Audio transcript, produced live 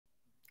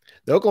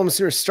The Oklahoma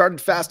Sooners started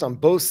fast on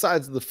both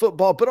sides of the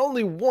football, but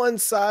only one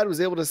side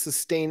was able to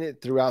sustain it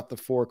throughout the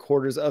four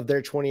quarters of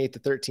their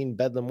 28-13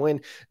 Bedlam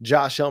win.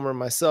 Josh Helmer and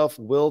myself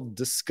will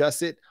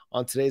discuss it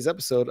on today's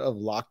episode of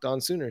Locked On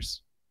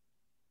Sooners.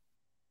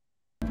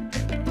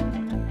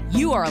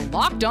 You are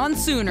Locked On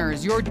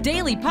Sooners, your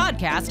daily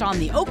podcast on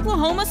the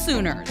Oklahoma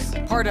Sooners,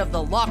 part of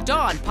the Locked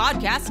On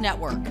Podcast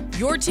Network,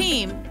 your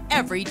team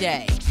every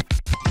day.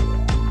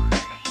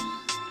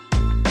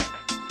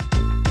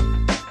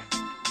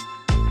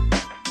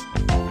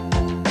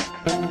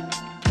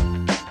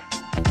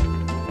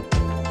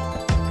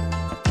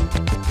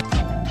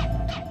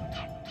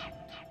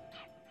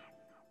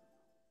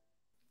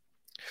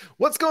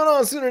 What's going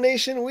on, Sooner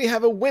Nation? We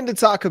have a win to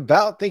talk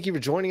about. Thank you for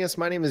joining us.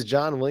 My name is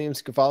John Williams.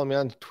 You can follow me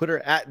on Twitter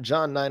at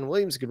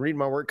John9Williams. You can read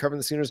my work covering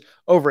the Sooners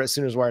over at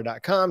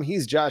SoonersWire.com.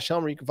 He's Josh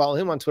Helmer. You can follow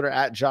him on Twitter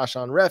at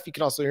JoshOnRef. You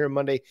can also hear him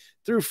Monday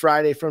through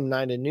Friday from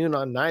 9 to noon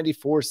on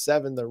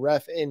 94.7 The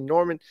Ref in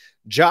Norman.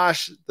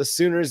 Josh, the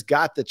Sooners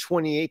got the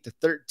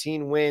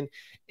 28-13 win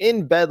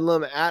in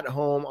Bedlam at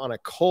home on a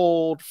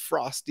cold,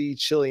 frosty,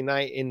 chilly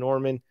night in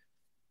Norman.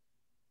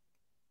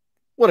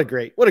 What a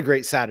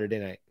great Saturday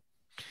night.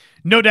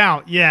 No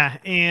doubt, yeah.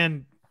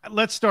 And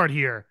let's start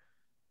here.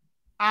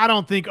 I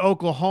don't think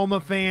Oklahoma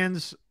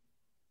fans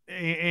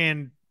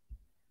and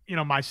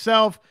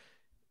myself,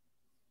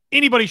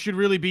 anybody should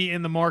really be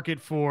in the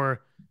market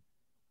for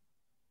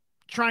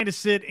trying to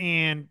sit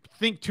and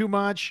think too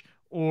much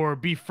or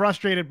be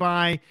frustrated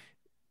by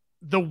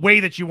the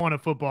way that you won a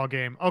football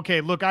game. Okay,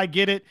 look, I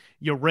get it.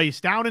 You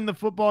raced out in the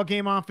football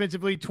game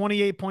offensively,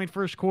 28-point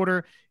first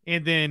quarter,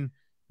 and then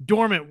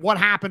dormant. What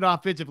happened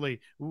offensively?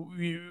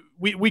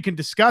 We can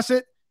discuss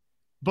it,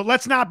 but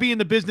let's not be in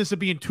the business of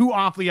being too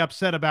awfully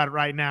upset about it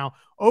right now.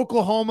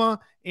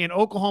 Oklahoma and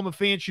Oklahoma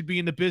fans should be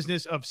in the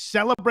business of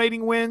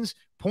celebrating wins,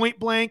 point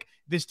blank.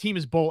 This team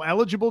is bowl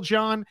eligible,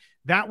 John.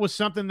 That was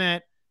something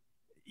that,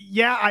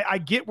 I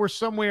get we're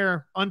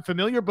somewhere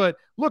unfamiliar, but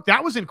look,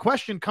 that was in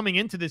question coming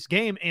into this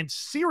game and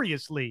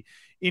seriously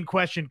in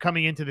question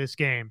coming into this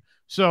game.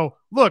 So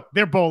look,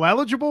 they're bowl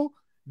eligible.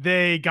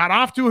 They got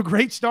off to a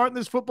great start in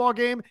this football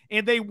game,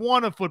 and they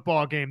won a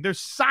football game.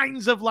 There's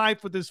signs of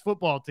life with this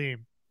football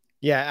team.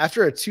 Yeah,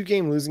 after a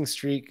two-game losing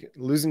streak,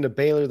 losing to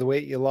Baylor the way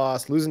you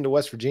lost, losing to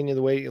West Virginia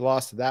the way you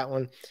lost to that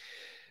one,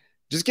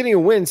 just getting a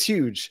win is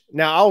huge.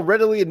 Now, I'll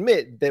readily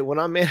admit that when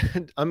I'm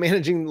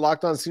managing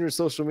Locked On Sooners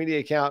social media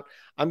account,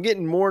 I'm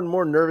getting more and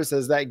more nervous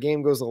as that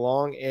game goes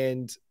along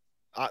and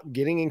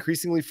getting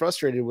increasingly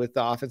frustrated with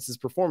the offense's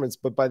performance.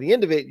 But by the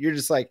end of it, you're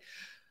just like,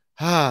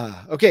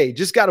 okay,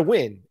 just got to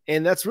win.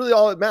 And that's really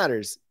all that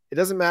matters. It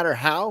doesn't matter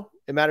how,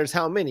 it matters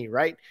how many,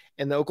 right?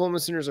 And the Oklahoma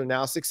Sooners are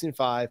now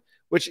 6-5,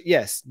 which,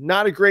 yes,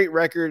 not a great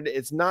record.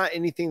 It's not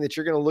anything that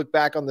you're going to look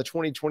back on the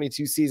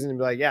 2022 season and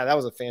be like, yeah, that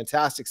was a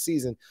fantastic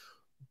season.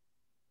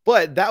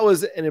 But that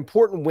was an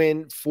important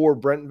win for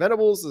Brent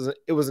Venables.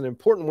 It was an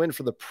important win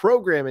for the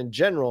program in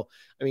general.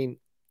 I mean,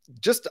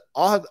 just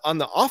on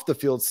the off the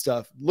field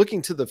stuff,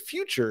 looking to the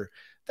future,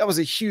 that was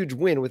a huge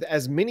win with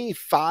as many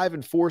 5-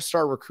 and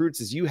 4-star recruits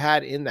as you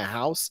had in the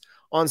house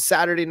on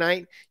Saturday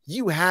night.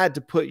 You had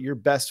to put your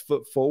best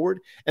foot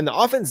forward. And the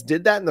offense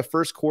did that in the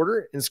first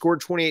quarter and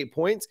scored 28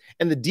 points.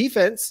 And the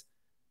defense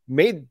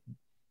made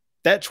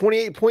that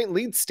 28-point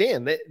lead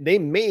stand. They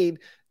made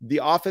the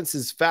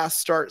offense's fast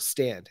start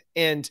stand.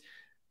 And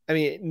I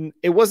mean,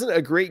 it wasn't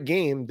a great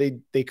game.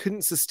 They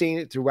couldn't sustain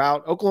it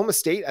throughout. Oklahoma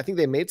State, I think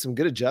they made some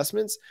good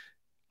adjustments.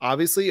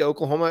 Obviously,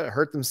 Oklahoma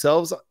hurt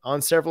themselves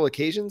on several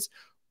occasions,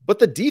 but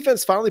the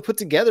defense finally put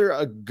together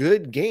a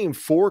good game,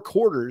 4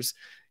 quarters.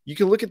 You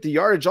can look at the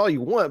yardage all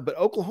you want, but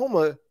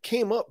Oklahoma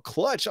came up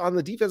clutch on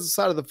the defensive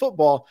side of the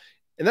football.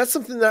 And that's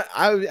something that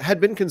I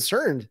had been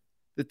concerned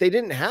that they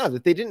didn't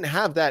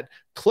have that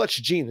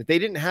clutch gene, that they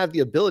didn't have the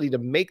ability to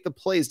make the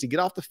plays to get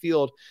off the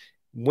field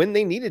when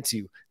they needed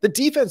to. The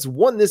defense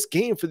won this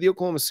game for the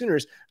Oklahoma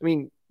Sooners. I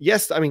mean,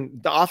 yes, the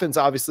offense,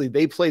 obviously,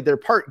 they played their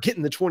part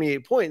getting the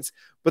 28 points,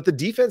 but the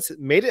defense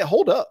made it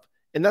hold up.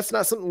 And that's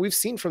not something we've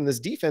seen from this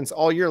defense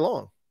all year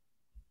long.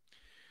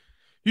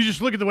 You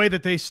just look at the way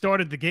that they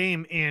started the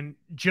game, and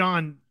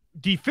John,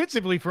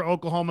 defensively for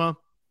Oklahoma,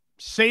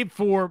 save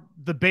for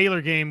the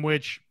Baylor game,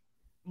 which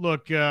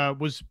look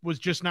was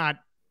just not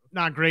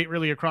great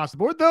really across the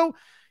board. Though,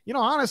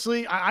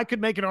 honestly, I could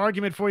make an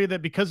argument for you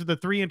that because of the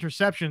 3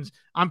 interceptions,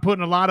 I'm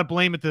putting a lot of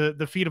blame at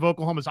the feet of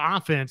Oklahoma's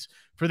offense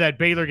for that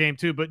Baylor game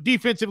too. But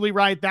defensively,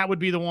 right, that would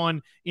be the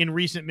one in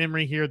recent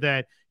memory here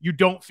that you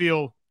don't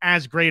feel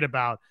as great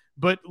about.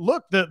 But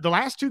look, the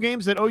last 2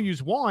 games that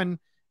OU's won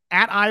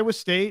at Iowa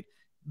State,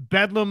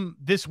 Bedlam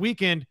this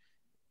weekend,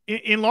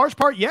 in large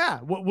part,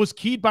 what was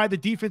keyed by the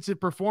defensive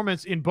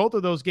performance in both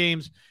of those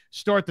games,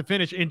 start to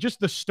finish, and just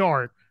the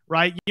start,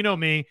 right? You know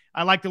me,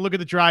 I like to look at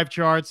the drive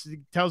charts. It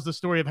tells the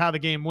story of how the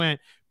game went.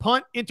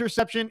 Punt,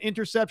 interception,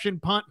 interception,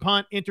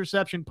 punt,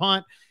 interception,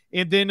 punt,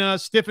 and then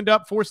stiffened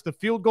up, forced the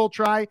field goal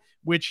try,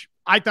 which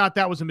I thought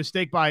that was a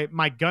mistake by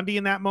Mike Gundy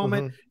in that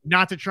moment,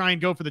 not to try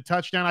and go for the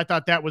touchdown. I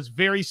thought that was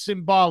very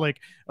symbolic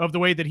of the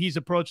way that he's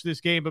approached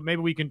this game, but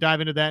maybe we can dive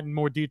into that in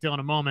more detail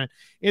in a moment.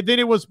 And then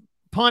it was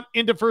punt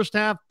into first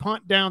half,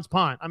 punt, downs,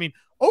 punt. I mean,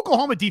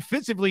 Oklahoma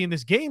defensively in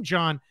this game,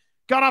 John,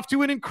 got off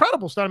to an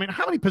incredible start. I mean,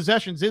 how many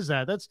possessions is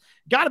that? That's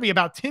got to be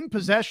about 10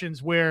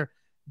 possessions where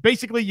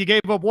basically you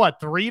gave up, what,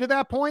 3 to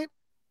that point?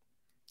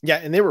 Yeah,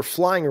 and they were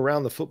flying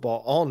around the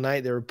football all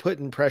night. They were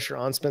putting pressure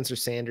on Spencer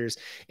Sanders.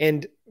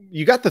 And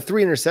you got the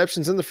 3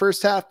 interceptions in the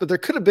first half, but there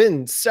could have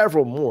been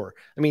several more.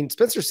 I mean,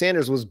 Spencer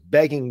Sanders was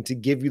begging to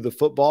give you the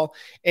football,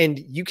 and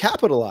you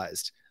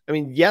capitalized. I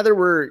mean, yeah, there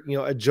were,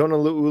 a Jonah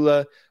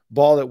Luula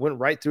ball that went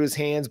right through his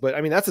hands, but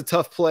I mean, that's a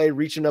tough play,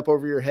 reaching up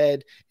over your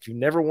head. If you've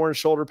never worn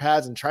shoulder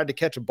pads and tried to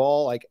catch a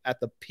ball like at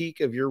the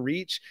peak of your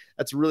reach,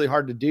 that's really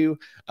hard to do.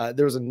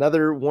 There was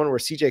another one where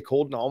CJ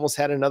Colton almost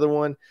had another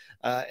one.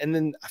 And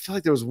then I feel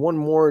like there was one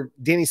more.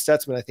 Danny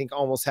Stutzman, I think,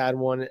 almost had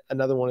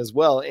another one as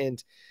well.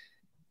 And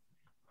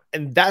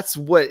that's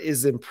what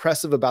is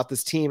impressive about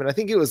this team. And I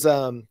think it was,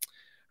 I'm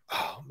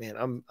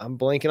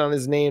blanking on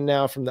his name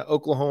now, from the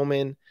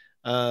Oklahoman.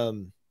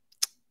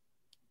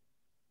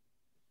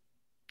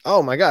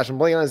 Oh my gosh, I'm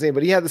blanking on his name,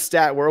 but he had the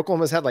stat where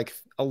Oklahoma's had like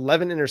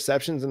 11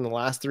 interceptions in the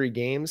last 3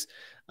 games.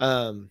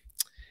 And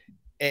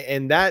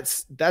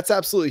that's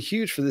absolutely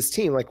huge for this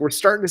team. Like, we're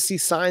starting to see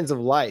signs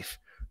of life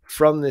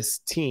from this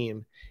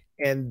team,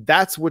 and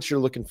that's what you're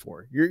looking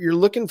for. You're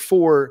looking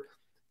for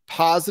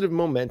positive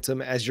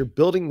momentum as you're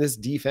building this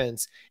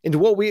defense into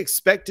what we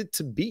expect it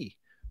to be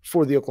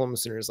for the Oklahoma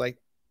Sooners. Like,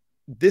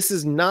 this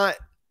is not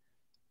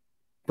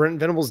Brent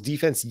Venables'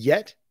 defense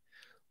yet,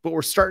 but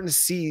we're starting to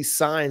see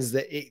signs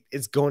that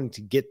it's going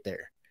to get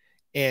there.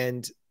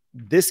 And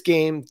this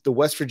game, the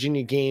West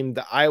Virginia game,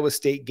 the Iowa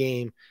State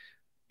game,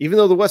 even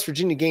though the West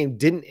Virginia game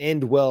didn't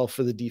end well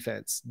for the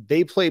defense,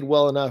 they played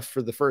well enough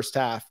for the first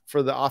half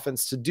for the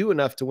offense to do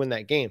enough to win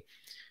that game.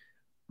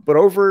 But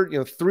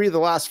over 3 of the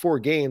last 4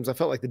 games, I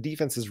felt like the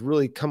defense has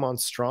really come on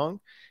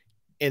strong.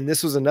 And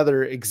this was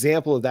another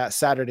example of that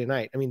Saturday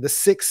night. I mean, the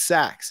 6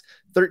 sacks,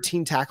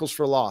 13 tackles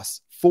for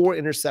loss, 4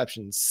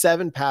 interceptions,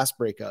 7 pass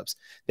breakups.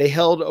 They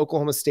held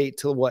Oklahoma State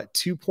to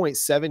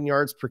 2.7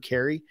 yards per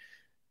carry.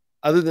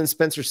 Other than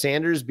Spencer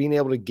Sanders being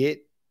able to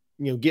get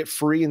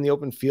free in the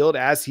open field,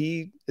 as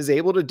he is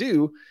able to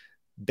do,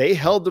 they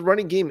held the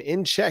running game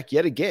in check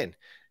yet again.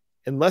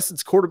 Unless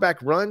it's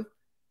quarterback run,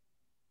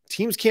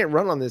 teams can't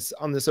run on this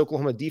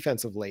Oklahoma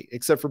defense of late,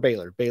 except for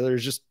Baylor. Baylor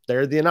is just,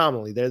 they're the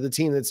anomaly. They're the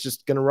team that's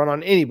just going to run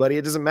on anybody.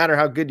 It doesn't matter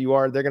how good you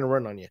are, they're going to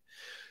run on you.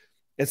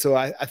 And so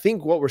I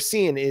think what we're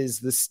seeing is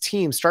this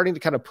team starting to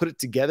kind of put it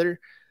together.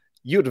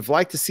 You would have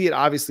liked to see it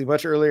obviously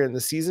much earlier in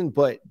the season,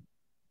 but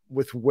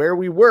with where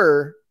we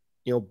were,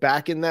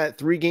 back in that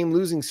 3-game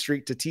losing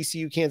streak to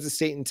TCU, Kansas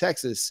State, and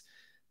Texas,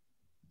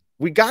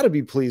 we got to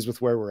be pleased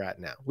with where we're at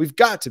now. We've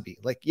got to be.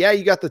 Like, yeah,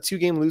 you got the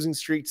 2-game losing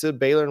streak to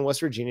Baylor and West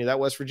Virginia. That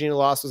West Virginia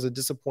loss was a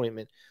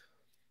disappointment.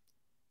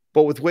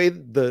 But with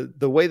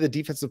the way the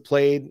defense has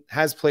played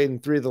in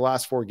 3 of the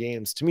last 4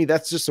 games, to me,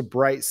 that's just a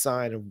bright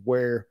sign of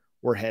where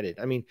we're headed.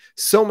 I mean,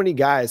 so many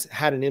guys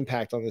had an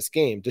impact on this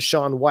game.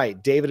 DaShaun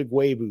White, David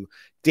Agwebu,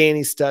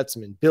 Danny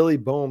Stutzman, Billy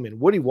Bowman,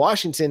 Woody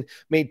Washington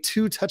made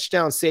 2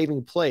 touchdown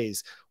saving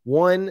plays.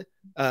 One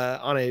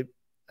on a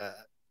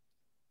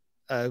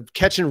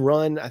catch and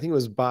run. I think it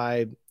was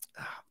by,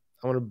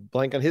 I want to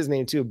blank on his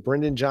name too,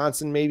 Brendan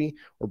Johnson maybe,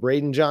 or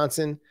Braden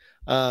Johnson,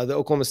 the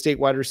Oklahoma State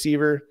wide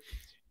receiver.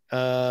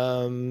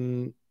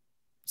 Braden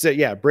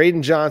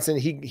Johnson,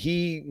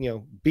 he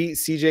beat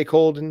CJ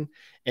Colton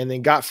and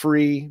then got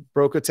free,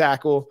 broke a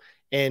tackle,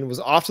 and was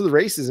off to the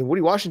races. And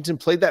Woody Washington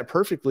played that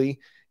perfectly,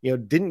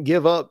 didn't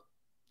give up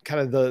kind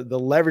of the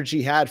leverage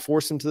he had,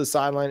 forced him to the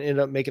sideline, ended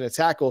up making a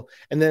tackle.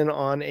 And then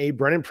on a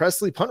Brennan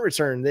Presley punt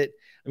return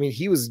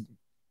he was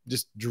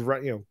just,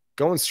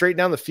 going straight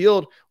down the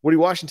field. Woody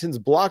Washington's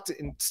blocked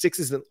and sticks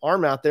his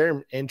arm out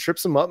there and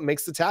trips him up and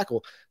makes the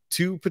tackle.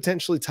 2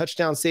 potentially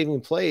touchdown saving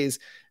plays.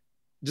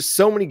 Just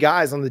so many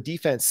guys on the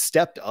defense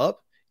stepped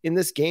up in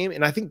this game.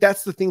 And I think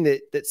that's the thing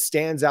that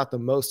stands out the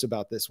most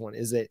about this one,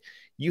 is that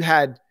you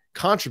had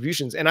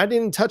contributions, and I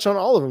didn't touch on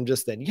all of them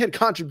just then. You had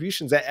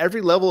contributions at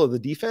every level of the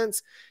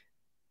defense.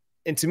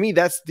 And to me,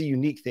 that's the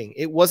unique thing.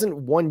 It wasn't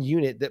one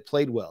unit that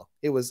played well.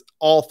 It was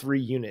all 3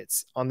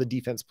 units on the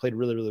defense played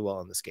really, really well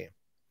in this game.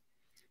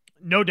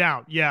 No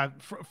doubt. Yeah.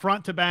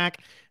 Front to back,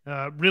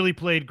 really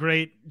played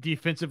great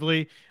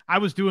defensively. I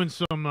was doing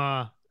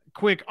some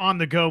quick on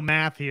the go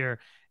math here,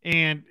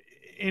 and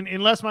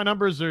unless my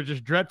numbers are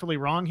just dreadfully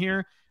wrong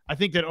here, I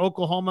think that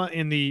Oklahoma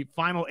in the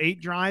final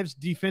 8 drives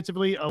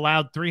defensively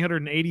allowed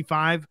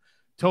 385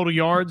 total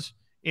yards.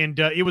 And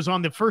it was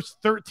on the first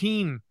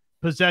 13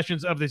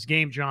 possessions of this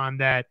game, John,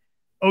 that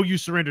OU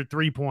surrendered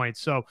 3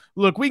 points. So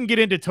look, we can get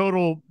into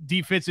total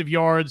defensive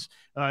yards.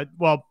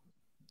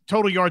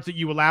 Total yards that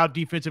you allowed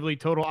defensively,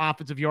 total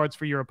offensive yards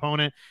for your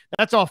opponent.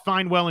 That's all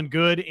fine, well, and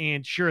good.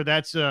 And sure,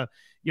 that's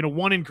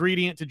one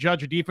ingredient to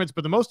judge a defense,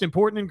 but the most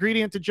important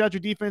ingredient to judge a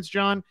defense,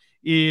 John,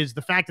 is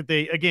the fact that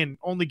they, again,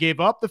 only gave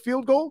up the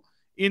field goal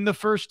in the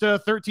first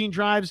 13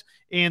 drives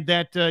and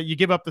that you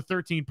give up the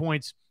 13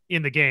 points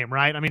in the game,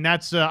 right? I mean,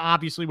 that's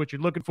obviously what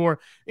you're looking for.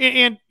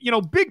 And,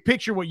 big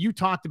picture, what you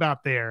talked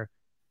about there,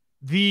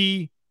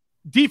 the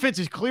defense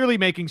is clearly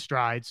making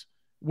strides,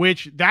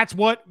 which that's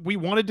what we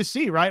wanted to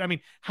see, right? I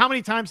mean, how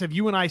many times have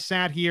you and I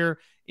sat here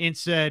and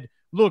said,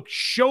 look,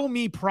 show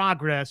me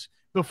progress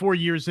before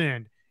year's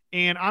end?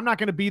 And I'm not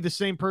going to be the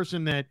same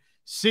person that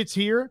sits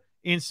here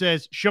and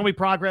says, show me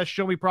progress,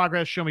 show me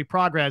progress, show me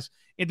progress.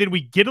 And then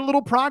we get a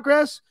little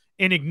progress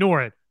and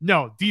ignore it.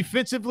 No,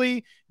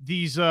 defensively,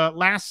 these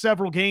last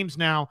several games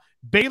now,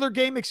 Baylor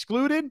game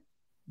excluded,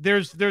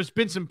 there's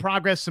been some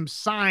progress, some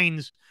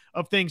signs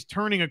of things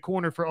turning a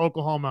corner for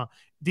Oklahoma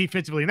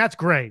defensively, and that's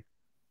great.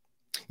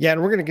 Yeah,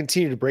 and we're going to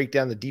continue to break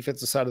down the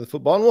defensive side of the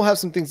football, and we'll have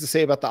some things to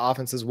say about the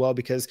offense as well,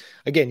 because,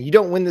 again, you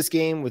don't win this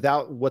game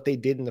without what they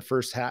did in the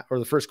first half or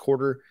the first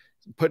quarter,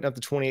 putting up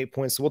the 28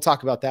 points. So we'll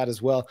talk about that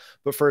as well.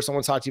 But first, I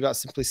want to talk to you about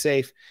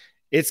SimpliSafe.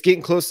 It's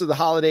getting close to the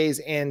holidays,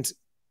 and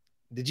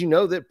did you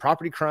know that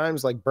property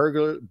crimes like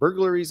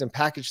burglaries and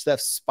package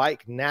theft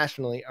spike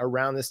nationally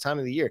around this time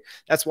of the year?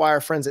 That's why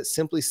our friends at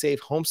SimpliSafe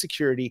Home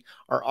Security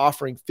are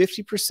offering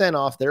 50%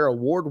 off their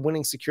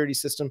award-winning security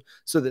system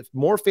so that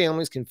more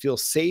families can feel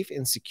safe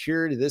and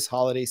secure this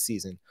holiday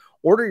season.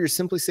 Order your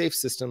SimpliSafe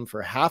system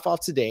for half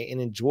off today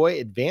and enjoy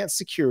advanced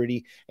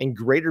security and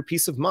greater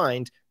peace of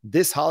mind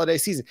this holiday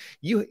season.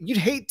 You'd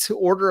hate to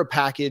order a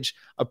package,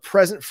 a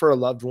present for a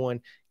loved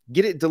one,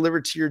 get it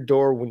delivered to your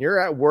door when you're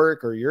at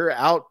work or you're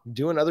out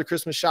doing other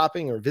Christmas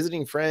shopping or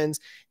visiting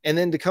friends, and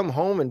then to come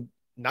home and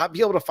not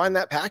be able to find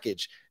that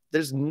package.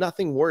 There's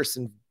nothing worse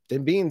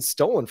than being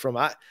stolen from.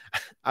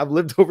 I've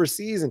lived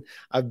overseas and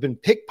I've been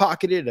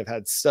pickpocketed. I've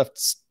had stuff,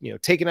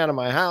 taken out of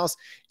my house,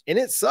 and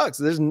it sucks.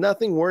 There's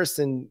nothing worse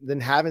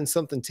than having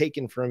something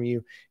taken from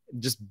you,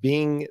 just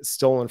being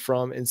stolen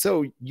from. And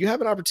so you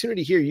have an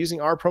opportunity here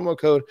using our promo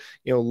code,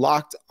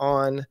 Locked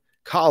On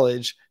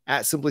College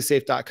at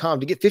simplisafe.com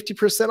to get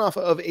 50% off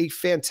of a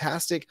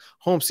fantastic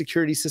home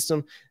security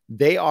system.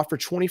 They offer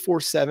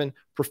 24/7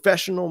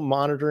 professional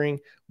monitoring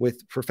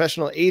with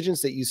professional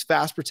agents that use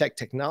Fast Protect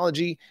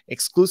technology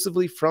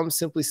exclusively from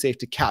SimpliSafe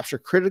to capture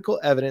critical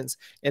evidence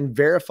and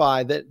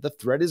verify that the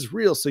threat is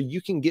real so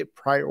you can get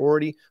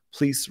priority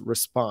police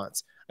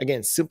response.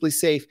 Again,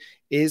 SimpliSafe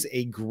is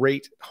a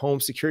great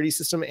home security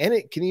system, and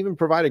it can even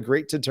provide a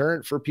great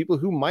deterrent for people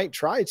who might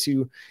try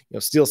to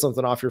steal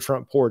something off your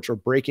front porch or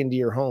break into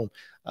your home.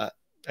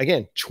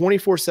 Again,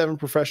 24/7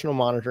 professional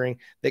monitoring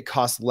that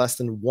costs less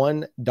than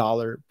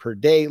 $1 per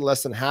day,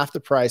 less than half the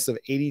price of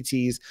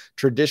ADT's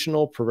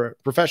traditional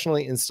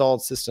professionally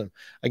installed system.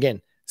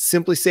 Again,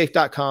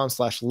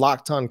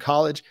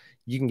 simplisafe.com/lockedoncollege.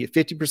 You can get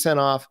 50%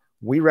 off.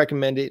 We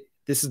recommend it.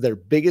 This is their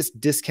biggest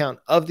discount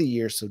of the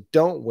year, so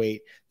don't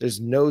wait.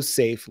 There's no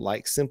safe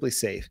like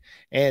SimpliSafe.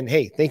 And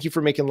hey, thank you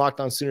for making Locked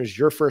On Sooners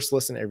your first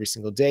listen every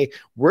single day.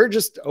 We're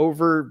just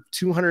over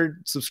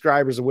 200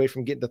 subscribers away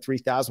from getting to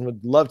 3,000.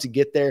 Would love to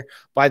get there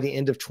by the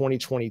end of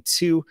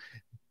 2022.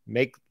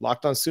 Make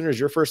Locked On Sooners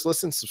your first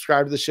listen,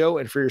 subscribe to the show,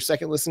 and for your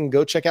second listen,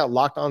 go check out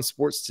Locked On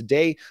Sports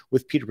Today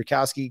with Peter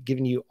Bukowski,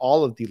 giving you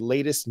all of the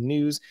latest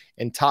news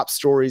and top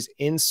stories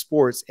in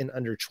sports in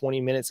under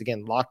 20 minutes.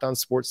 Again, Locked On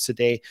Sports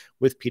Today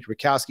with Peter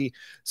Bukowski.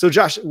 So,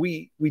 Josh,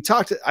 I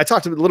talked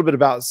a little bit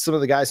about some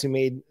of the guys who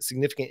made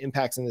significant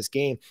impacts in this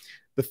game.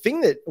 The thing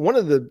that one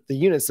of the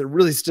units that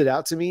really stood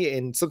out to me,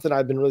 and something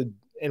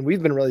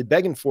we've been really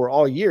begging for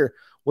all year,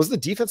 was the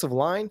defensive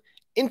line.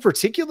 In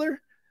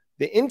particular,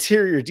 the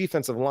interior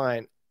defensive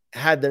line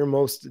had their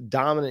most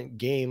dominant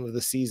game of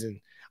the season.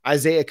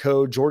 Isaiah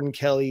Coe, Jordan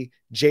Kelly,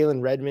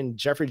 Jalen Redmond,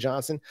 Jeffrey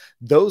Johnson,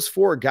 those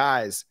four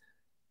guys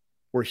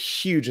were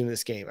huge in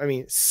this game. I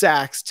mean,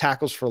 sacks,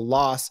 tackles for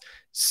loss,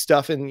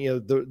 stuff in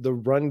the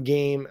run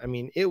game. I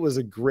mean, it was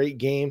a great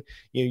game.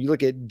 You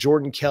look at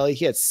Jordan Kelly,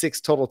 he had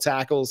 6 total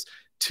tackles,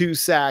 2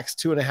 sacks,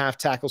 2.5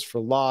 tackles for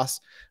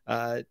loss.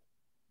 Where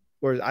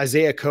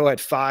Isaiah Coe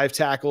had 5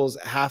 tackles,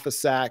 half a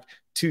sack,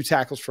 2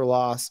 tackles for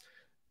loss.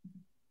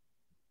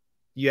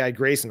 You had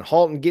Grayson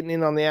Halton getting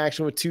in on the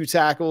action with 2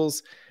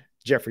 tackles.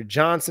 Jeffrey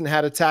Johnson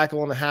had a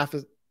tackle and a half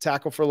a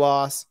tackle for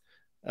loss.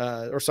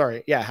 Half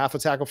a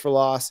tackle for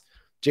loss.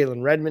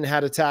 Jalen Redmond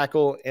had a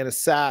tackle and a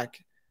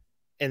sack.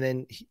 And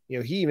then,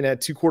 he even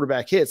had 2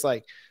 quarterback hits.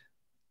 Like,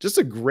 just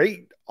a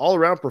great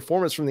all-around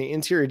performance from the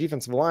interior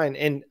defensive line.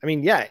 And, I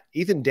mean, yeah,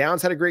 Ethan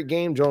Downs had a great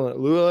game. Jonah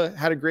Lua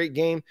had a great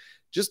game.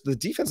 Just the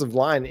defensive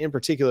line in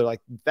particular, like,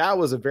 that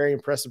was a very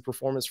impressive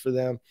performance for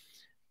them.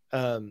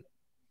 And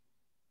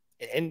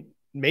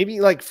maybe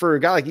like for a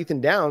guy like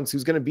Ethan Downs,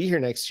 who's going to be here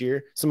next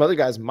year, some other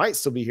guys might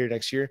still be here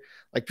next year.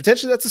 Like,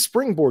 potentially that's a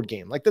springboard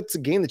game. Like, that's a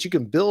game that you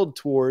can build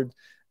toward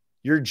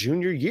your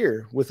junior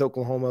year with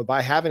Oklahoma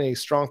by having a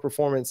strong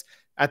performance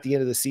at the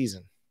end of the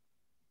season.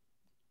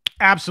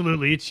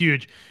 Absolutely. It's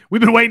huge.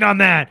 We've been waiting on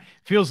that.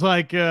 Feels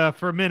like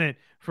for a minute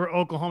for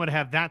Oklahoma to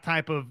have that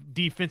type of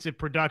defensive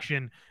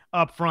production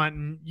up front.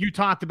 And you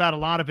talked about a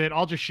lot of it.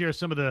 I'll just share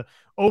some of the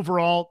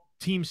overall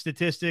team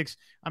statistics.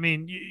 I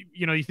mean,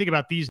 you think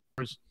about these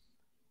numbers.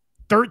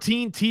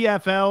 13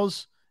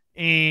 TFLs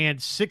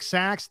and 6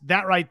 sacks.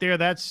 That right there,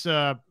 that's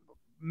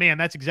man,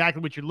 that's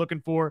exactly what you're looking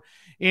for.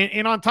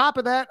 And on top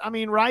of that, I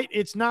mean, right,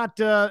 it's not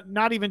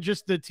even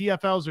just the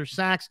TFLs or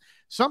sacks.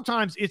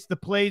 Sometimes it's the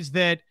plays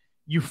that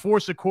you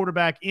force a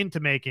quarterback into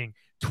making.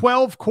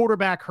 12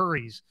 quarterback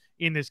hurries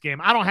in this game.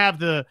 I don't have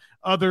the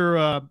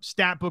other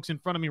stat books in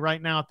front of me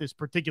right now at this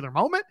particular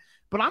moment,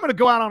 but I'm going to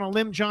go out on a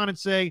limb, John, and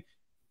say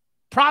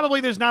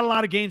probably there's not a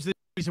lot of games this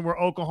season where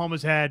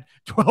Oklahoma's had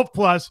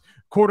 12-plus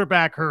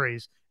quarterback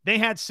hurries. They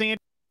had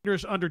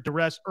Sanders under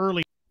duress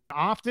early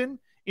often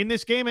in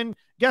this game, and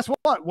guess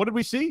what? What did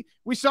we see?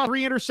 We saw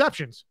 3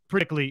 interceptions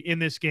critically in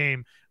this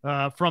game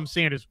from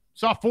Sanders.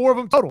 Saw 4 of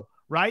them total,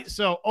 right?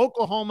 So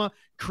Oklahoma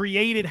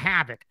created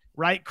havoc,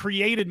 right?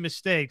 Created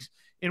mistakes,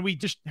 and we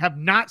just have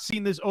not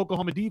seen this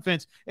Oklahoma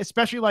defense,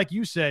 especially like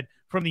you said,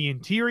 from the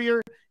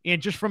interior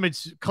and just from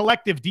its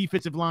collective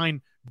defensive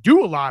line,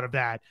 do a lot of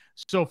that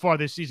so far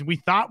this season. We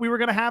thought we were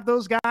going to have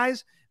those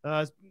guys.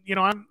 I'm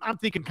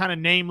thinking kind of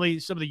namely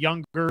some of the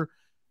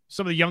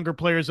younger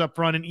players up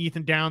front, and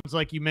Ethan Downs,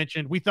 like you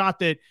mentioned. We thought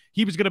that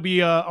he was going to be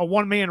a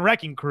one-man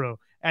wrecking crew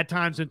at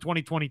times in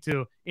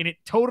 2022, and it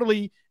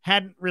totally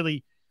hadn't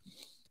really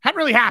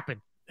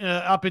happened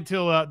up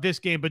until this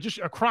game. But just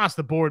across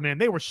the board, man,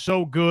 they were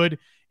so good.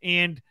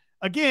 And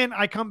again,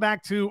 I come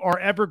back to our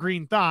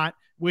evergreen thought,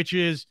 which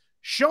is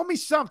show me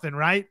something,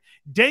 right?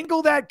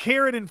 Dangle that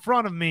carrot in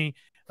front of me.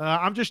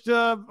 I'm just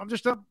a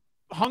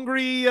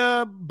hungry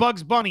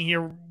Bugs Bunny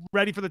here,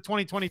 ready for the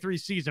 2023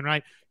 season,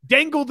 right?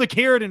 Dangle the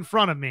carrot in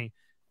front of me.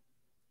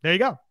 There you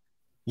go.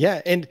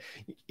 Yeah, and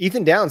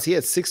Ethan Downs, he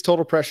had 6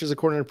 total pressures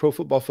according to Pro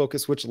Football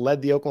Focus, which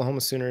led the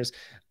Oklahoma Sooners.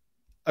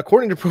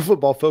 According to Pro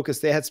Football Focus,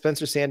 they had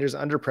Spencer Sanders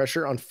under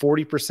pressure on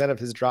 40% of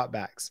his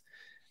dropbacks.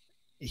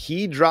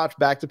 He dropped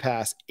back to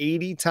pass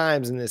 80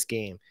 times in this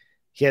game.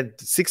 He had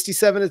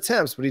 67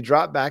 attempts, but he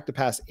dropped back to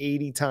pass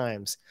 80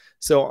 times.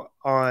 So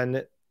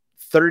on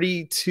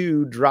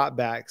 32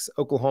 dropbacks,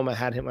 Oklahoma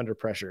had him under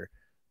pressure.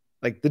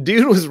 Like, the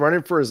dude was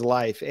running for his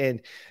life.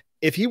 And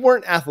if he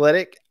weren't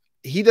athletic,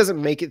 he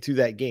doesn't make it through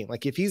that game.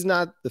 Like, if he's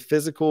not the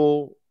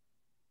physical,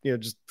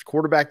 just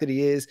quarterback that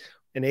he is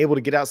and able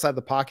to get outside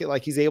the pocket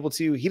like he's able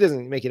to, he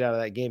doesn't make it out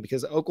of that game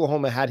because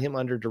Oklahoma had him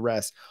under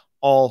duress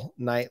all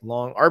night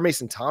long. R.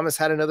 Mason Thomas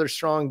had another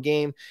strong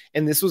game.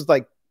 And this was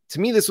to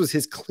me, this was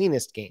his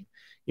cleanest game.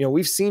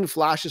 We've seen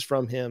flashes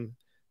from him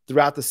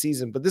throughout the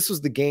season, but this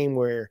was the game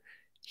where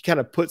he kind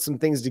of put some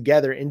things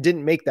together and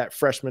didn't make that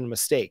freshman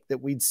mistake that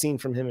we'd seen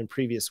from him in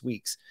previous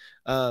weeks.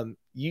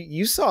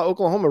 You saw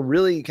Oklahoma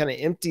really kind of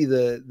empty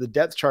the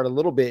depth chart a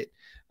little bit.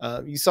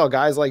 You saw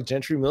guys like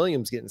Gentry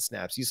Williams getting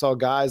snaps. You saw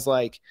guys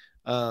like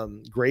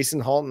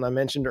Grayson Halton, I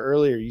mentioned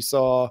earlier. You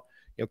saw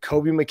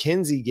Kobe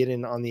McKenzie get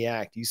in on the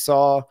act. You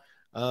saw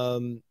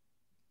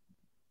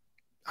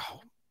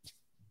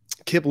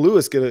Kip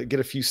Lewis get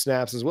a few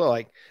snaps as well.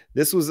 Like,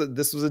 this was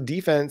a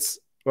defense.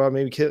 Well,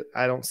 maybe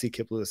I don't see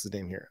Kip Lewis's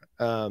name here.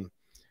 But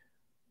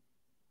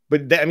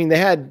they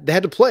had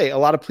to play a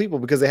lot of people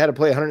because they had to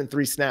play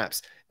 103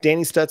 snaps.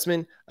 Danny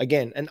Stutzman,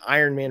 again, an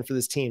Iron Man for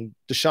this team.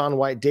 DaShaun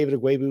White, David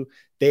Agwebu,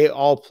 they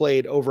all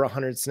played over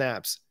 100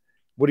 snaps.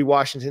 Woody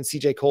Washington,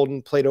 CJ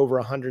Colden played over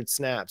 100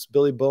 snaps.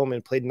 Billy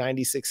Bowman played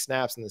 96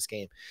 snaps in this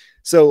game.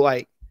 So,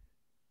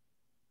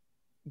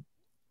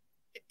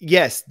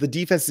 yes, the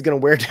defense is going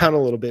to wear down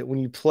a little bit when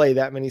you play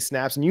that many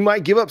snaps, and you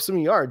might give up some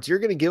yards. You're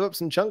going to give up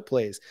some chunk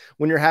plays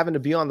when you're having to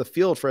be on the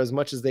field for as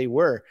much as they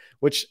were,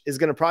 which is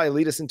going to probably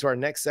lead us into our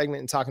next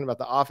segment and talking about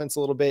the offense a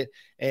little bit.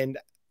 And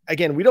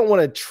again, we don't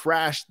want to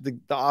trash the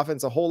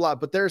offense a whole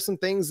lot, but there are some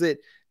things that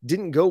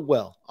didn't go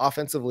well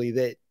offensively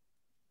that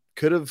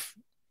could have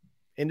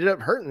ended up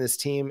hurting this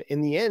team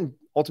in the end.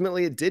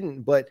 Ultimately, it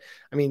didn't. But,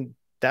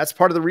 that's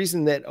part of the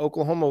reason that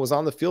Oklahoma was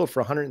on the field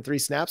for 103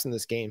 snaps in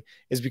this game,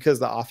 is because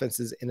the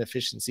offense's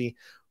inefficiency.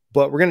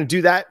 But we're going to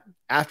do that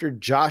after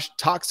Josh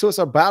talks to us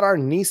about our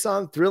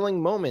Nissan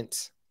thrilling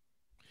moment.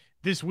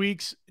 This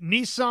week's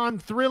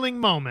Nissan thrilling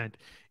moment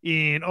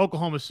in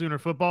Oklahoma Sooner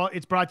football,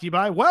 it's brought to you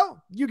by,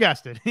 well, you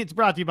guessed it. It's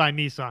brought to you by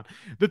Nissan.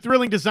 The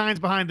thrilling designs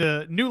behind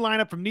the new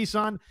lineup from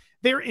Nissan,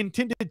 they're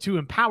intended to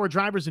empower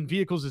drivers and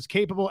vehicles as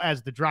capable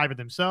as the driver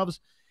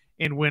themselves.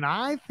 And when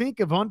I think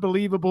of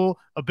unbelievable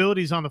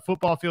abilities on the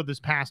football field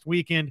this past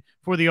weekend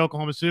for the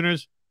Oklahoma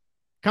Sooners,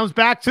 comes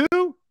back to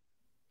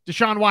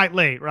DaShaun White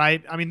late,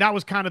 right? That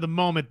was kind of the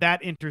moment,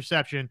 that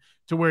interception,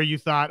 to where you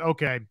thought,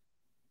 okay,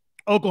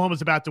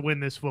 Oklahoma's about to win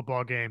this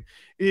football game.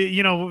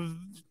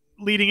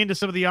 Leading into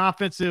some of the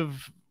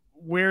offensive,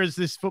 where is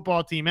this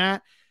football team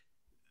at?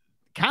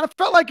 Kind of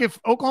felt like if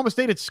Oklahoma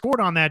State had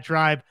scored on that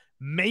drive,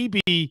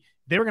 maybe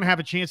they were going to have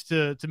a chance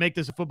to make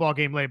this a football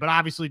game late. But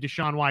obviously,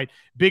 DaShaun White,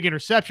 big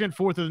interception,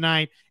 4th of the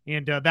night,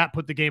 and that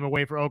put the game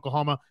away for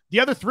Oklahoma. The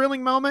other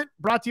thrilling moment,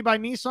 brought to you by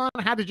Nissan,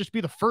 had to just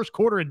be the first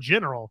quarter in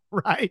general,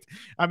 right?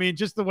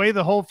 Just the way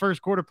the whole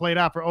first quarter played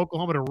out for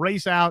Oklahoma to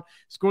race out,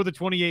 score the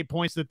 28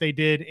 points that they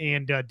did,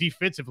 and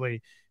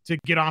defensively to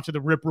get off to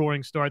the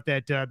rip-roaring start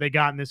that they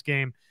got in this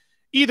game.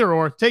 Either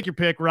or, take your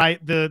pick,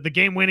 right? The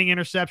game-winning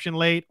interception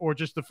late, or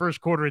just the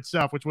first quarter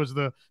itself, which was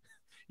the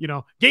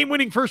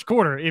game-winning first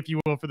quarter, if you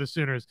will, for the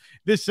Sooners.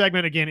 This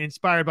segment, again,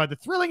 inspired by the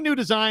thrilling new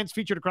designs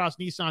featured across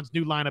Nissan's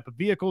new lineup of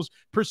vehicles.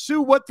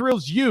 Pursue what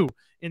thrills you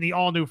in the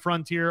all-new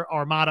Frontier,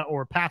 Armada,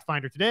 or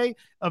Pathfinder today.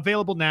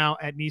 Available now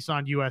at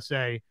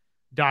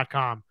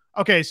nissanusa.com.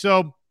 Okay,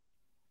 so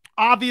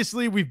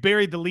obviously we've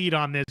buried the lead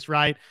on this,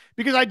 right?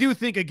 Because I do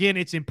think, again,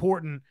 it's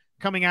important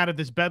coming out of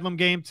this Bedlam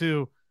game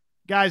to,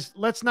 guys,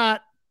 let's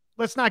not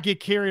get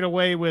carried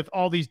away with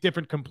all these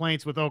different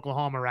complaints with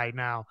Oklahoma right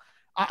now.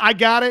 I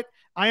got it.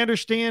 I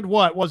understand.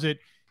 What was it?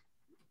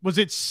 Was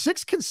it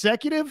 6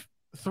 consecutive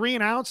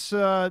 3-and-outs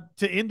to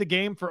end the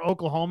game for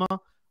Oklahoma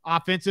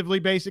offensively,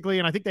 basically?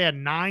 And I think they had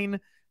 9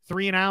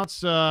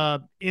 3-and-outs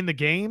in the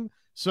game.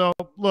 So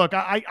look,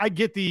 I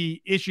get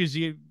the issues.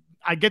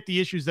 I get the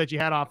issues that you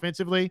had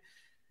offensively,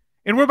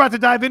 and we're about to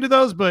dive into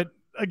those. But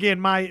again,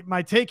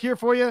 my take here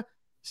for you: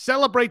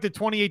 celebrate the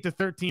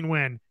 28-13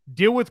 win.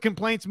 Deal with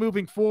complaints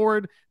moving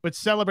forward, but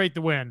celebrate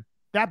the win.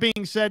 That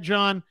being said,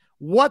 John,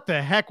 what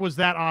the heck was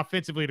that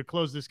offensively to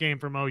close this game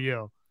from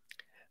OU?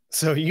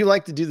 So you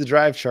like to do the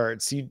drive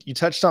charts. You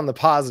touched on the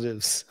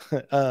positives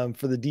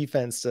for the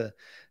defense to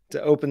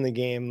open the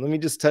game. Let me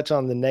just touch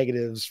on the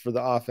negatives for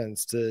the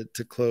offense to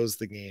close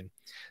the game.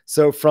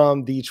 So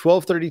from the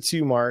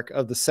 12:32 mark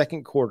of the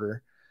second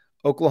quarter,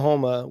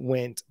 Oklahoma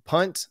went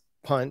punt,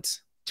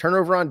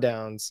 turnover on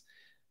downs,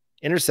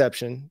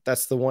 interception.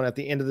 That's the one at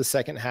the end of the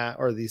second half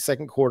or the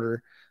second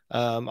quarter,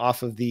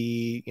 off of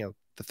the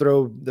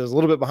throw that was a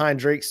little bit behind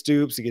Drake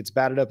Stoops. It gets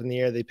batted up in the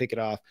air. They pick it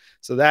off.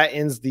 So that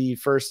ends the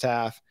first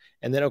half.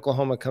 And then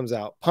Oklahoma comes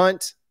out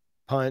punt.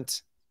 That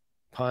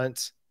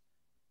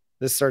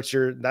starts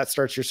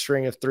your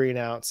string of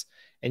 3-and-outs,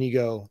 and you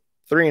go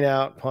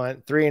 3-and-out,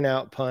 punt,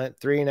 3-and-out, punt,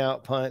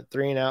 3-and-out, punt,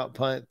 3-and-out,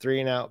 punt,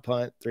 3-and-out,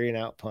 punt,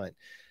 3-and-out, punt.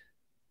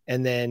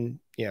 And then,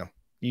 you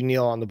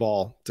kneel on the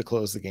ball to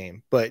close the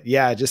game. But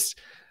yeah, I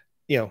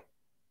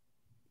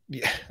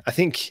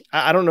think,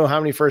 I don't know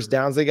how many first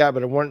downs they got,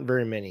 but it weren't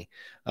very many.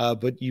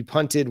 But you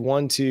punted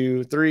 1,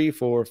 2, 3,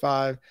 4,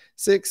 5,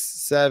 6,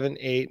 7,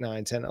 8,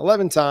 9, 10,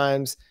 11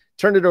 times,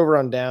 turned it over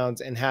on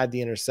downs, and had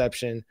the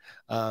interception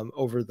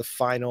over the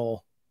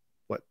final,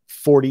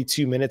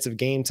 42 minutes of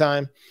game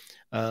time.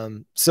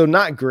 So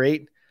not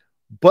great,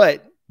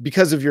 but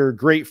because of your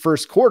great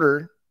first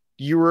quarter,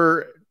 you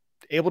were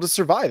able to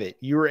survive it.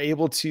 You were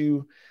able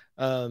to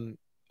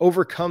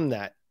overcome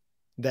that,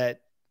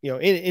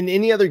 in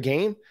any other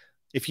game,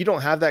 if you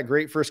don't have that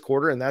great first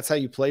quarter and that's how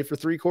you play for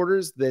 3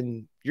 quarters,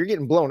 then you're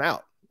getting blown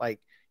out. Like,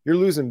 you're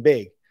losing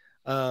big.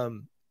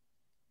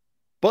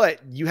 But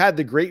you had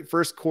the great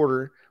first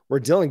quarter where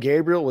Dillon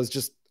Gabriel was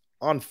just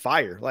on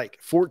fire, like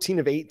 14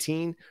 of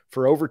 18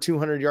 for over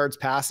 200 yards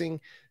passing,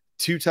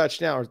 2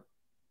 touchdowns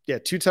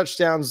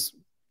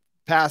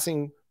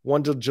passing,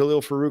 1 to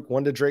Jalil Farouk,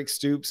 1 to Drake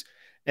Stoops,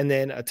 and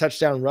then a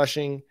touchdown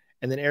rushing.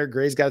 And then Eric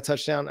Gray's got a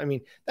touchdown. I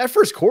mean, that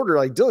first quarter,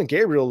 like, Dillon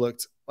Gabriel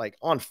looked like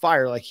on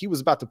fire. Like, he was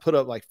about to put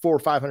up like 400 or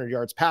 500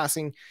 yards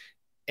passing,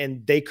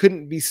 and they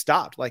couldn't be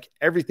stopped. Like,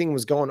 everything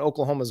was going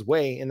Oklahoma's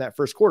way in that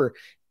first quarter.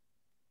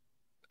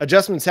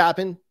 Adjustments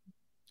happened.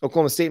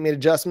 Oklahoma State made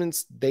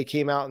adjustments. They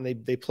came out and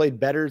they played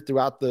better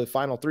throughout the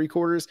final 3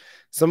 quarters.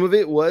 Some of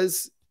it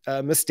was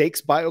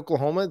mistakes by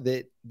Oklahoma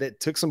that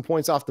took some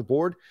points off the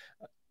board,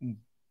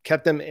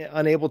 kept them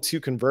unable to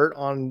convert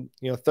on,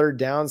 third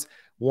downs.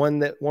 One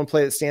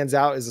play that stands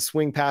out is a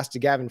swing pass to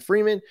Gavin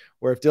Freeman,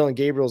 where if Dillon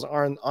Gabriel's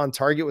on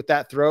target with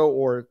that throw,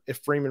 or if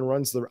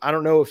Freeman I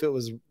don't know if it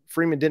was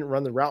Freeman didn't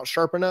run the route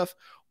sharp enough,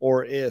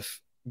 or if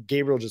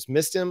Gabriel just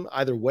missed him.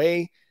 Either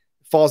way,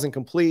 falls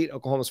incomplete.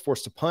 Oklahoma's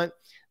forced to punt.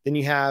 Then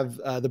you have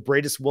the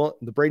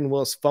Braden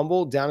Willis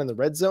fumble down in the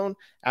red zone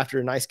after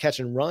a nice catch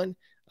and run.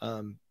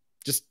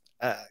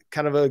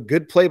 Kind of a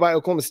good play by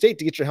Oklahoma State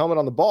to get your helmet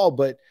on the ball,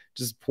 but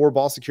just poor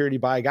ball security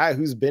by a guy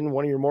who's been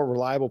one of your more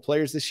reliable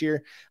players this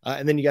year.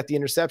 And then you got the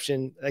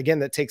interception, again,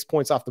 that takes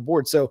points off the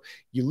board. So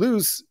you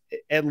lose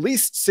at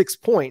least 6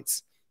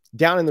 points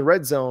down in the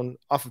red zone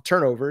off of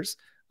turnovers.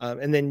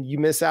 And then you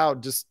miss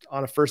out just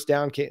on a first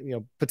down,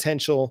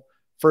 potential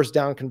first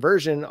down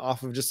conversion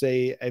off of just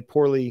a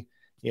poorly,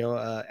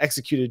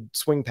 executed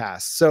swing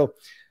pass. So,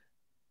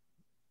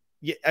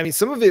 yeah, I mean,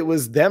 some of it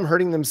was them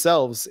hurting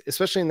themselves,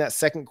 especially in that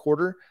second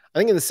quarter. I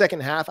think in the second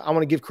half, I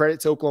want to give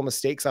credit to Oklahoma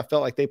State because I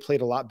felt like they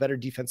played a lot better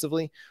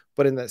defensively.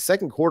 But in that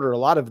second quarter, a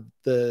lot of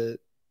the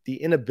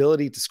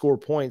inability to score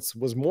points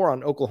was more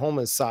on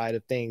Oklahoma's side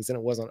of things than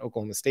it was on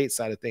Oklahoma State's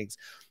side of things.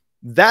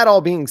 That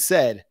all being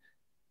said,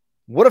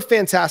 what a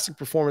fantastic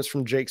performance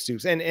from Drake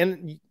Stoops.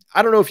 And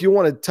I don't know if you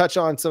want to touch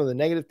on some of the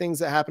negative things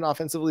that happened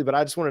offensively, but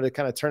I just wanted to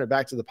kind of turn it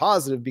back to the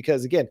positive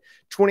because, again,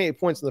 28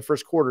 points in the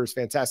first quarter is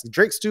fantastic.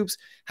 Drake Stoops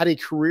had a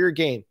career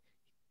game.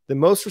 The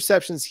most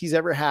receptions he's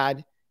ever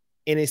had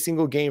in a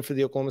single game for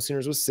the Oklahoma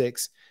Sooners was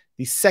 6.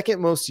 The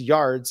second most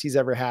yards he's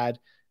ever had.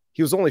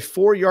 He was only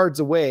 4 yards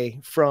away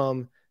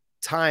from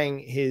tying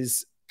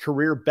his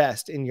career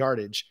best in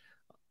yardage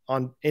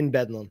in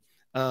Bedlam.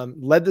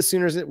 Led the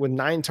Sooners with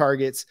 9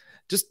 targets.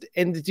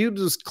 And the dude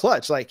was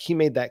clutch. Like, he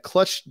made that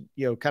clutch,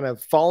 kind of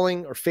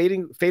falling or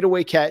fade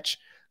away catch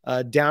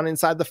down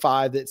inside the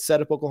 5 that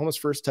set up Oklahoma's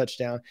first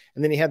touchdown.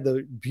 And then he had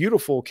the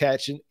beautiful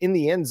catch in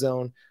the end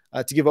zone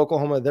to give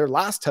Oklahoma their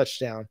last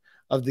touchdown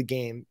of the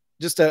game.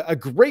 Just a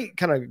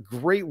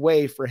great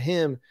way for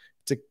him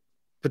to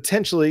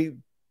potentially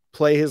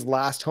play his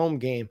last home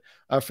game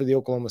for the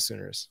Oklahoma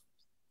Sooners.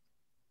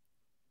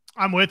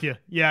 I'm with you.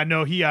 Yeah,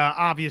 no, he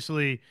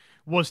obviously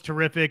was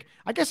terrific.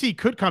 I guess he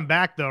could come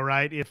back though,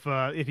 right?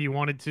 If he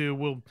wanted to,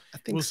 we'll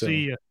so.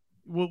 see.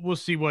 We'll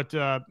see what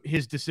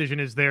his decision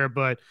is there.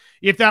 But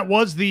if that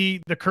was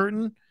the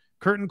curtain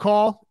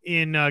call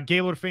in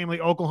Gaylord Family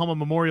Oklahoma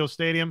Memorial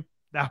Stadium,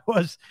 that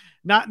was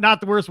not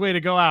the worst way to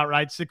go out,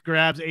 right? 6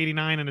 grabs,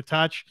 89 and a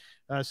touch.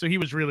 So he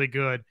was really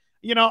good.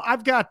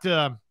 I've got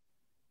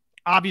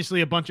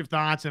obviously a bunch of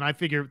thoughts, and I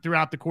figure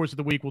throughout the course of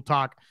the week we'll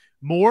talk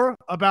more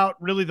about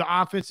really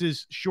the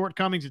offense's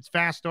shortcomings, its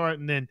fast start,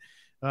 and then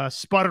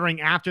sputtering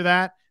after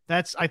that.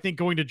 That's, I think,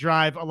 going to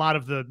drive a lot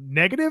of the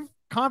negative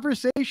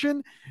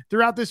conversation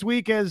throughout this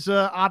week as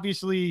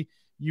obviously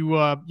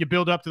you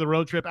build up to the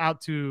road trip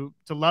out to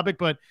Lubbock.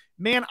 But,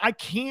 man, I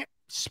can't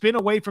spin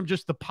away from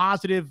just the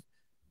positive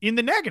in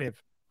the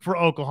negative for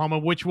Oklahoma,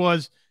 which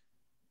was,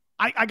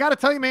 I got to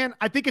tell you, man,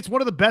 I think it's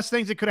one of the best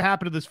things that could have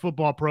happened to this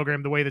football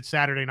program the way that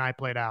Saturday night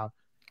played out.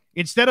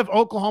 Instead of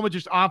Oklahoma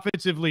just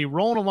offensively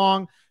rolling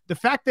along, the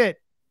fact that,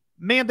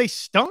 man, they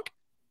stunk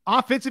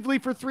offensively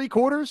for 3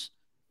 quarters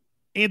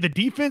and the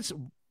defense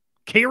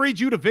carried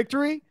you to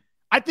victory,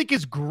 I think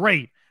is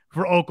great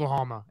for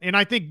Oklahoma. And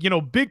I think,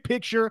 big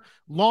picture,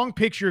 long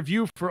picture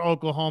view for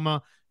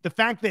Oklahoma, the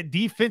fact that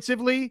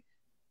defensively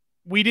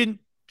we didn't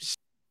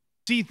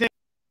see things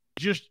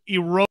just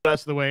erode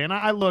us the way. And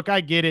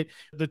I get it,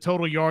 the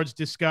total yards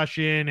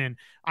discussion. And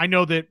I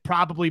know that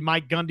probably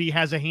Mike Gundy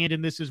has a hand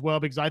in this as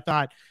well, because I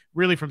thought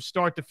really from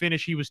start to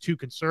finish, he was too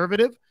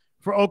conservative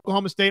for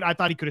Oklahoma State. I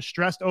thought he could have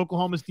stressed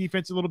Oklahoma's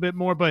defense a little bit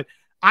more, but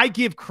I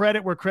give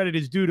credit where credit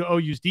is due to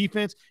OU's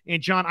defense.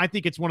 And John, I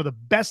think it's one of the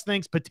best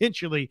things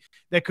potentially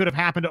that could have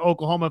happened to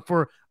Oklahoma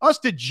for us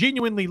to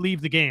genuinely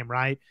leave the game,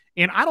 right?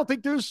 And I don't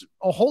think there's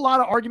a whole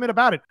lot of argument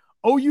about it.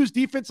 OU's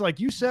defense, like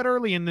you said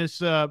early in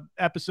this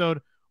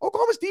episode,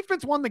 Oklahoma's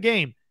defense won the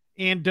game,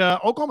 and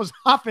Oklahoma's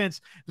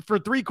offense for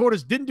 3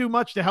 quarters didn't do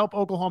much to help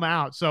Oklahoma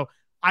out. So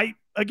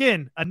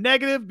again, a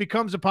negative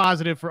becomes a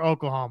positive for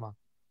Oklahoma.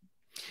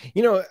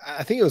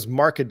 I think it was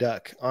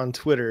Markaduck on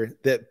Twitter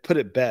that put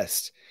it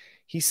best.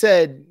 He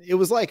said it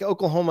was like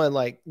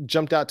Oklahoma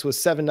jumped out to a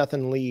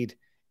 7-0 lead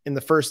in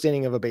the first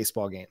inning of a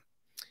baseball game,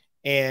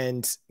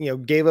 and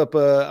gave up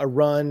a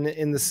run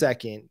in the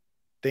second,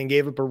 then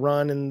gave up a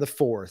run in the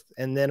fourth,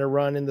 and then a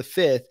run in the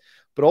fifth.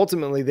 But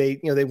ultimately,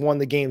 they won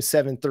the game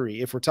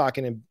 7-3. If we're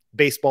talking in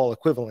baseball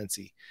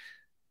equivalency,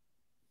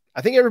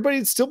 I think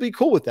everybody'd still be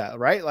cool with that,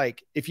 right?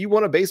 Like if you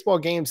won a baseball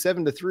game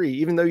 7-3,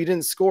 even though you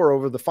didn't score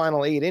over the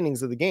final 8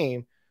 innings of the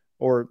game,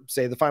 or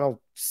say the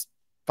final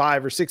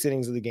 5 or 6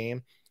 innings of the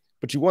game,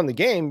 but you won the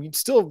game, you'd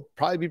still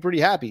probably be pretty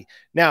happy.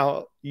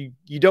 Now,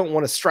 you don't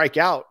want to strike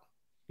out,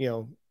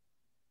 the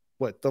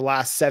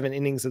last 7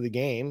 innings of the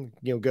game,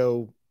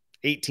 go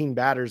 18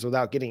 batters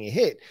without getting a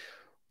hit,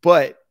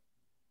 but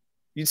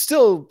you'd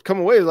still come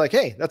away with like,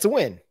 hey, that's a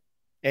win.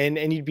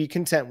 And you'd be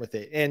content with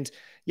it. And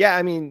yeah,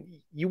 I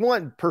mean, you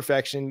want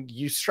perfection.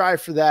 You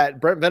strive for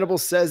that. Brent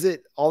Venables says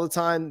it all the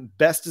time.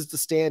 Best is the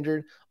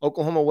standard.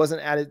 Oklahoma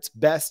wasn't at its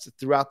best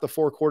throughout the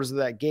 4 quarters of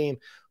that game,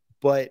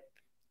 but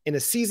in a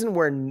season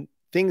where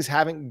things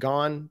haven't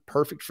gone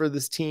perfect for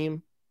this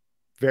team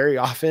very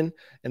often,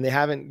 and they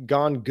haven't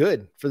gone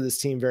good for this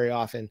team very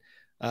often,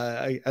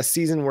 a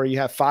season where you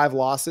have 5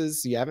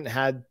 losses, you haven't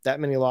had that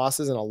many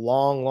losses in a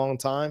long, long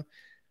time.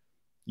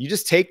 You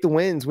just take the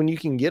wins when you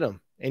can get them,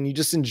 and you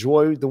just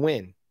enjoy the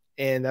win.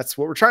 And that's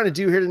what we're trying to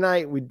do here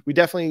tonight. We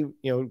definitely,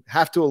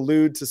 have to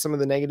allude to some of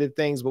the negative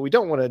things, but we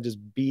don't want to just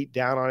beat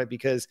down on it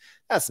because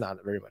that's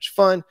not very much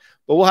fun.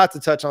 But we'll have to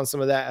touch on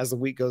some of that as the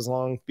week goes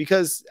along,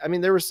 because I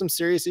mean, there were some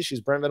serious issues.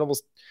 Brent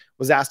Venables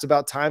was asked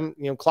about time,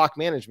 clock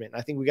management.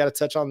 I think we got to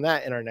touch on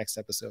that in our next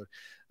episode.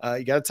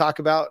 You got to talk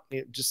about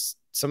just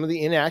some of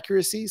the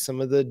inaccuracies,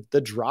 some of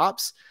the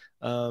drops.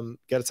 Got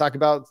to talk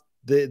about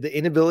the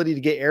inability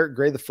to get Eric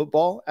Gray the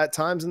football at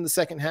times in the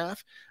second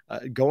half,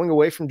 going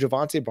away from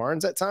Javonte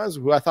Barnes at times,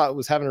 who I thought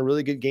was having a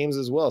really good games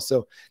as well.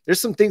 So there's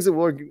some things that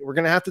we're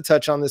going to have to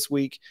touch on this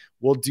week.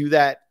 We'll do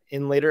that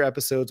in later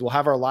episodes. We'll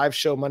have our live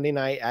show Monday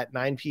night at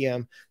 9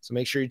 p.m. So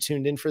make sure you're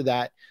tuned in for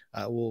that.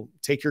 We'll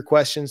take your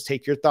questions,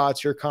 take your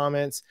thoughts, your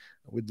comments.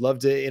 We'd love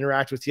to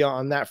interact with you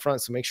on that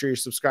front. So make sure you're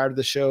subscribed to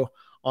the show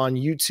on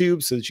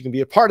YouTube so that you can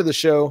be a part of the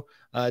show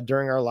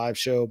during our live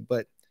show.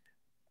 But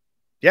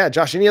yeah,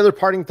 Josh, any other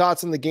parting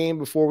thoughts on the game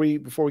before we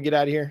get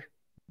out of here?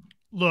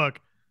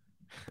 Look,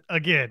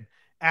 again,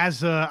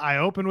 as I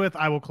open with,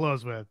 I will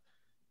close with.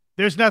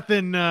 There's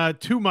nothing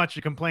too much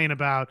to complain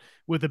about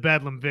with the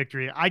Bedlam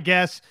victory. I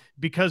guess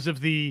because of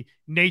the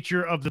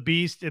nature of the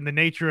beast and the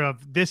nature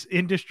of this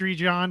industry,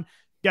 John,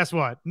 guess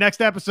what?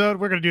 Next episode,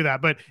 we're going to do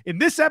that. But in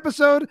this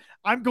episode,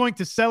 I'm going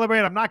to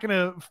celebrate. I'm not going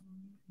to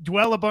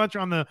dwell a bunch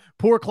on the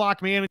poor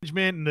clock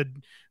management and the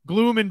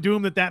gloom and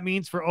doom that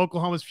means for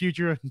Oklahoma's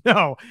future.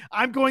 No,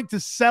 I'm going to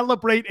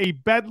celebrate a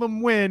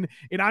Bedlam win,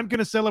 and I'm going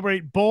to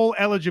celebrate bowl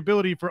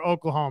eligibility for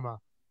Oklahoma.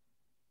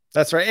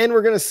 That's right. And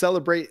we're going to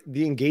celebrate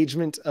the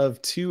engagement of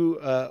two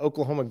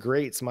Oklahoma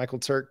greats, Michael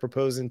Turk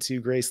proposing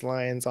to Grace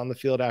Lyons on the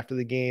field after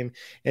the game.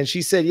 And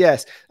she said,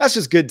 yes, that's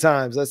just good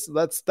times.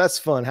 That's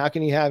fun. How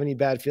can you have any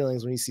bad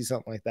feelings when you see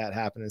something like that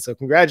happen? And so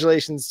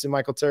congratulations to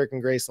Michael Turk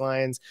and Grace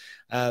Lyons.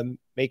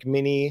 Make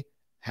many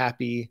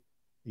happy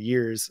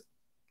years.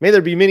 May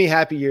there be many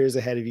happy years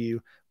ahead of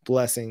you.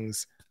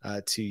 Blessings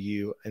to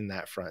you in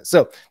that front.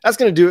 So that's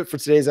going to do it for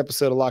today's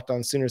episode of Locked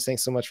On Sooners.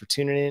 Thanks so much for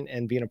tuning in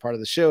and being a part of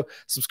the show.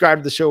 Subscribe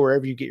to the show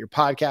wherever you get your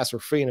podcasts. We're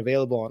free and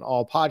available on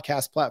all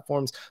podcast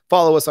platforms.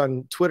 Follow us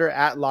on Twitter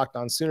at Locked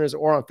On Sooners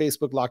or on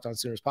Facebook, Locked On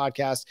Sooners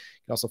Podcast.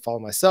 You can also follow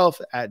myself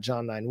at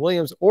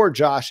John9Williams or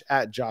Josh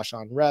at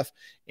JoshOnRef,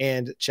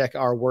 and check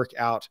our work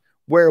out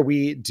where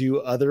we do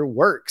other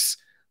works.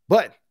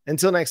 But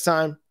until next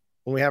time,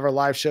 when we have our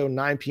live show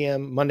 9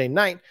 p.m. Monday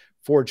night,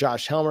 for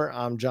Josh Helmer,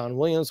 I'm John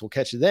Williams. We'll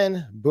catch you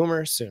then.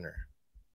 Boomer Sooner.